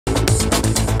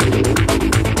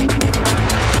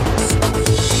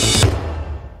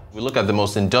We look at the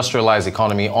most industrialized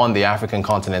economy on the African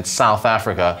continent, South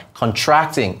Africa,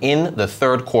 contracting in the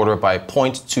third quarter by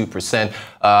 0.2%.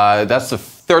 That's the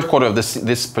third quarter of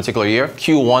this particular year.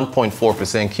 Q1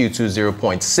 0.4%, Q2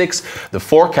 0.6%. The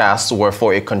forecasts were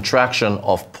for a contraction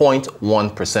of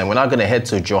 0.1%. We're now going to head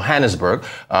to Johannesburg.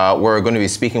 We're going to be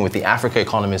speaking with the Africa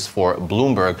economist for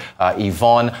Bloomberg,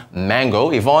 Yvonne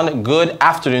Mhango. Yvonne, good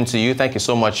afternoon to you. Thank you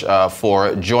so much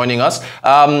for joining us.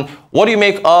 What do you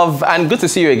make of, and good to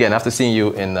see you again after seeing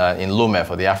you in Lome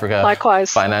for the Africa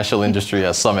Likewise. Financial Industry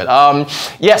Summit.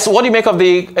 Yes, what do you make of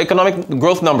the economic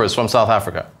growth numbers from South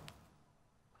Africa?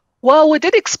 Well, we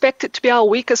did expect it to be our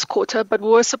weakest quarter, but we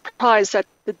were surprised at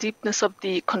the deepness of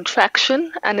the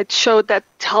contraction, and it showed that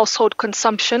household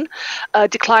consumption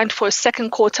declined for a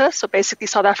second quarter. So basically,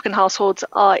 South African households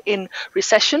are in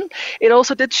recession. It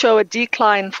also did show a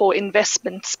decline for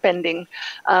investment spending,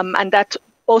 and that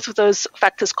both of those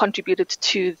factors contributed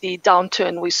to the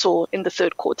downturn we saw in the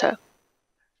third quarter.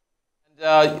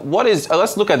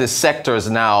 Let's look at the sectors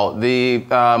now, the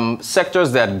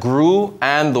sectors that grew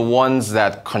and the ones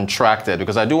that contracted,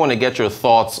 because I do want to get your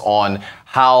thoughts on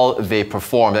how they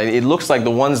performed. It looks like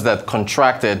the ones that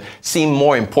contracted seem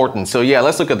more important. So yeah,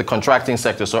 let's look at the contracting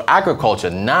sector. So agriculture,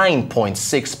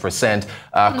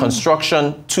 9.6%,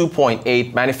 construction,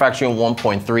 2.8%, manufacturing,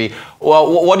 1.3%.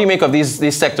 Well, what do you make of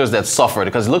these sectors that suffered?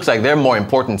 Because it looks like they're more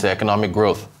important to economic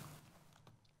growth.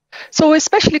 So we're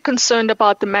especially concerned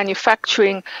about the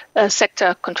manufacturing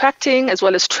sector contracting as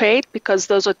well as trade, because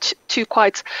those are two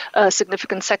quite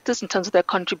significant sectors in terms of their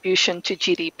contribution to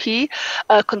GDP.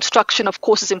 Construction, of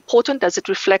course, is important as it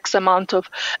reflects the amount of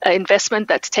investment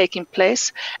that's taking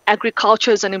place.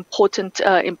 Agriculture is an important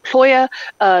employer,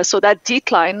 so that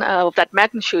decline of that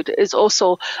magnitude is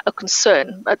also a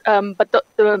concern. But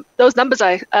those numbers,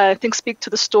 I think, speak to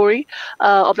the story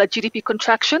of that GDP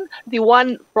contraction. The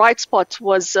one bright spot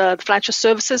was the financial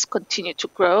services continue to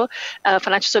grow.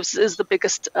 Financial services is the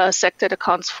biggest sector. It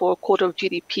accounts for a quarter of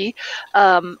GDP,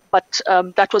 but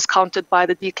that was countered by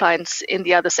the declines in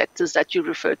the other sectors that you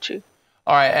referred to.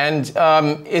 All right,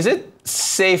 and is it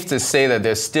safe to say that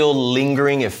there's still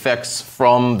lingering effects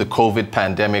from the COVID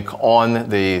pandemic on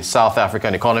the South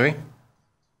African economy?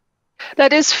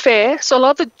 That is fair. So a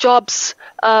lot of the jobs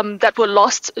that were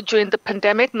lost during the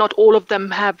pandemic, not all of them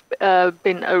have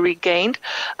been regained.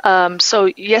 So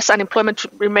yes, unemployment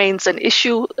remains an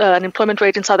issue. Unemployment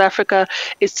rate in South Africa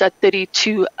is at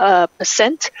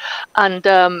 32%, and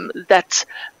that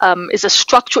is a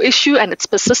structural issue, and it's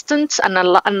persistent and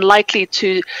unlikely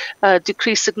to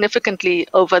decrease significantly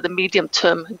over the medium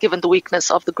term, given the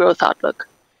weakness of the growth outlook.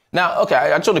 Now, okay,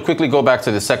 I just want to quickly go back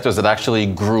to the sectors that actually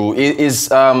grew. Is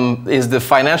the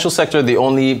financial sector the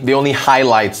only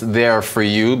highlight there for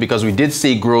you? Because we did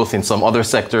see growth in some other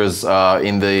sectors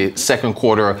in the second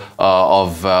quarter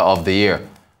of the year.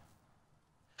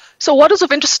 So what was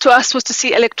of interest to us was to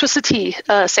see electricity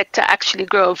sector actually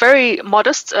grow. Very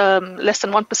modest, less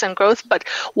than 1% growth. But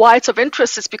why it's of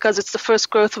interest is because it's the first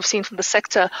growth we've seen from the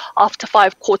sector after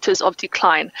 5 quarters of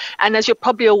decline. And as you're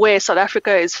probably aware, South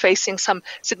Africa is facing some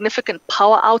significant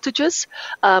power outages,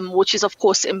 which is, of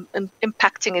course,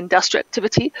 impacting industrial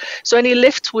activity. So any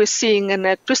lift we're seeing in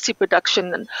electricity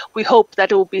production, and we hope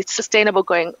that it will be sustainable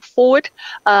going forward.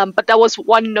 But that was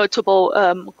one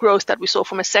notable growth that we saw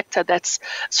from a sector that's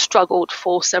struggled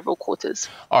for several quarters.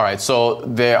 All right, so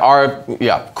there are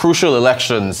crucial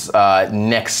elections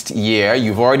next year.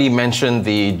 You've already mentioned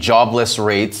the jobless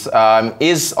rates.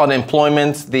 Is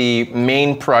unemployment the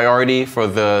main priority for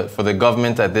the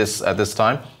government at this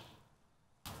time?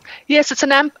 Yes, it's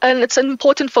an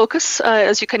important focus,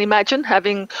 as you can imagine.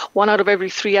 Having 1 out of every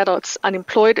 3 adults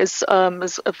unemployed is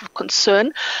of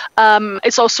concern.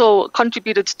 It's also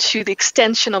contributed to the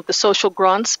extension of the social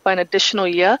grants by an additional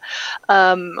year,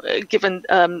 given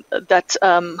that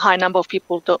high number of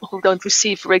people who don't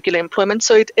receive regular employment.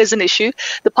 So it is an issue.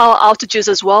 The power outages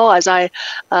as well, as I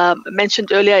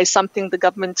mentioned earlier, is something the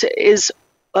government is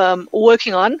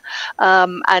working on,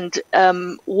 and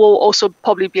will also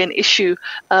probably be an issue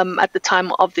at the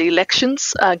time of the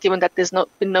elections, given that there's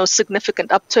been no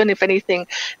significant upturn. If anything,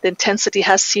 the intensity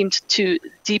has seemed to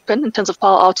deepen in terms of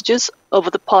power outages over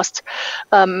the past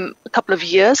couple of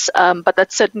years, but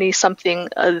that's certainly something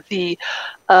the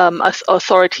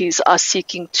authorities are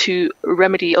seeking to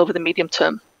remedy over the medium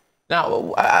term.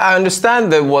 Now, I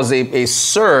understand there was a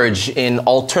surge in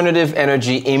alternative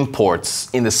energy imports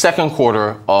in the second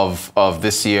quarter of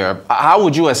this year. How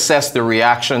would you assess the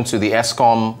reaction to the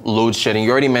Eskom load shedding?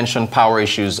 You already mentioned power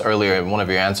issues earlier in one of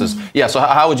your answers. Yeah, so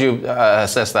how would you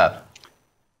assess that?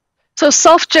 So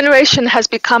self-generation has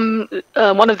become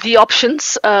one of the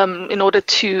options in order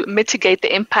to mitigate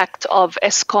the impact of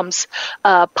Eskom's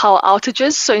power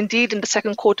outages. So indeed, in the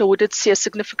second quarter, we did see a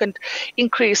significant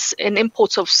increase in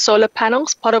imports of solar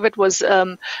panels. Part of it was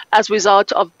as a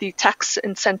result of the tax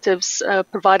incentives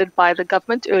provided by the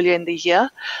government earlier in the year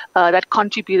that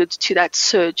contributed to that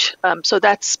surge. So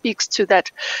that speaks to that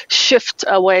shift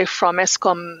away from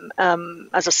Eskom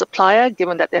as a supplier,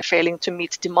 given that they're failing to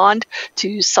meet demand,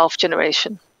 to self-generation.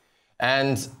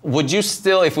 And would you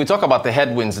still, if we talk about the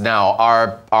headwinds now,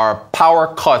 are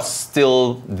power cuts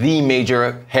still the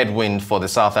major headwind for the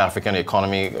South African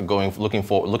economy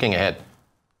looking ahead?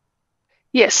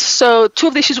 Yes, so two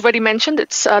of the issues already mentioned.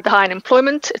 It's the high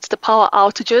unemployment, it's the power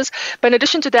outages. But in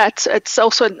addition to that, it's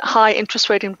also a high interest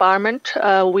rate environment.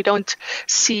 We don't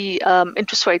see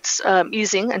interest rates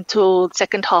easing until the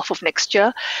second half of next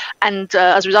year. And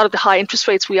as a result of the high interest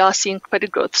rates, we are seeing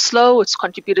credit growth slow. It's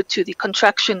contributed to the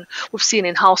contraction we've seen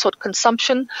in household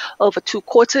consumption over 2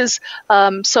 quarters.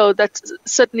 So that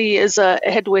certainly is a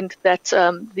headwind that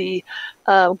the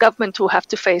government will have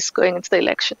to face going into the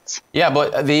elections. Yeah,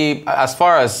 but as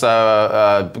far as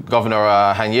Governor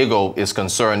Mhango is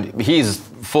concerned, he's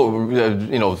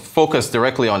focused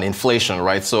directly on inflation,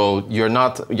 right? So you're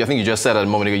not, I think you just said it a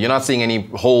moment ago, you're not seeing any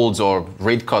holds or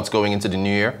rate cuts going into the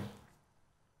new year?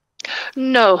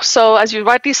 No. So as you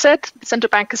rightly said, the central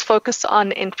bank is focused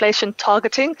on inflation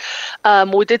targeting.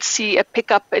 We did see a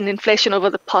pickup in inflation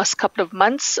over the past couple of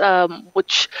months,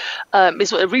 which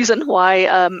is a reason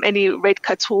why any rate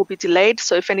cuts will be delayed.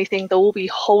 So if anything, they will be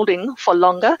holding for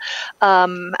longer.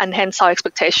 And hence our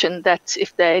expectation that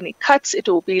if there are any cuts, it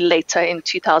will be later in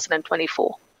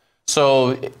 2024.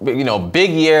 So,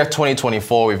 big year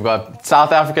 2024. We've got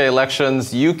South Africa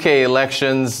elections, UK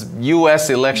elections, US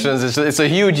elections. It's a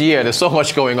huge year. There's so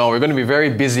much going on. We're going to be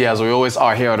very busy, as we always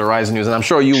are here at Horizon News, and I'm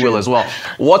sure you will as well.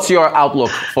 What's your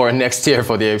outlook for next year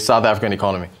for the South African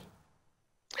economy?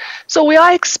 So we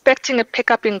are expecting a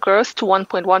pickup in growth to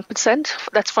 1.1%.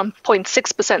 That's from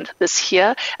 0.6% this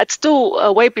year. It's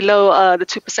still way below the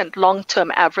 2%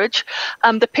 long-term average.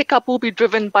 The pickup will be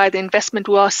driven by the investment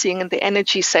we are seeing in the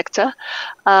energy sector.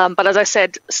 But as I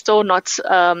said, still not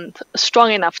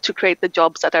strong enough to create the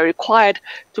jobs that are required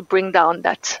to bring down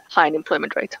that high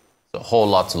unemployment rate. A whole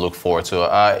lot to look forward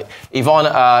to. Yvonne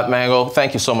Mhango,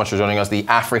 thank you so much for joining us, the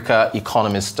Africa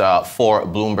Economist for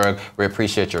Bloomberg. We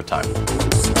appreciate your time.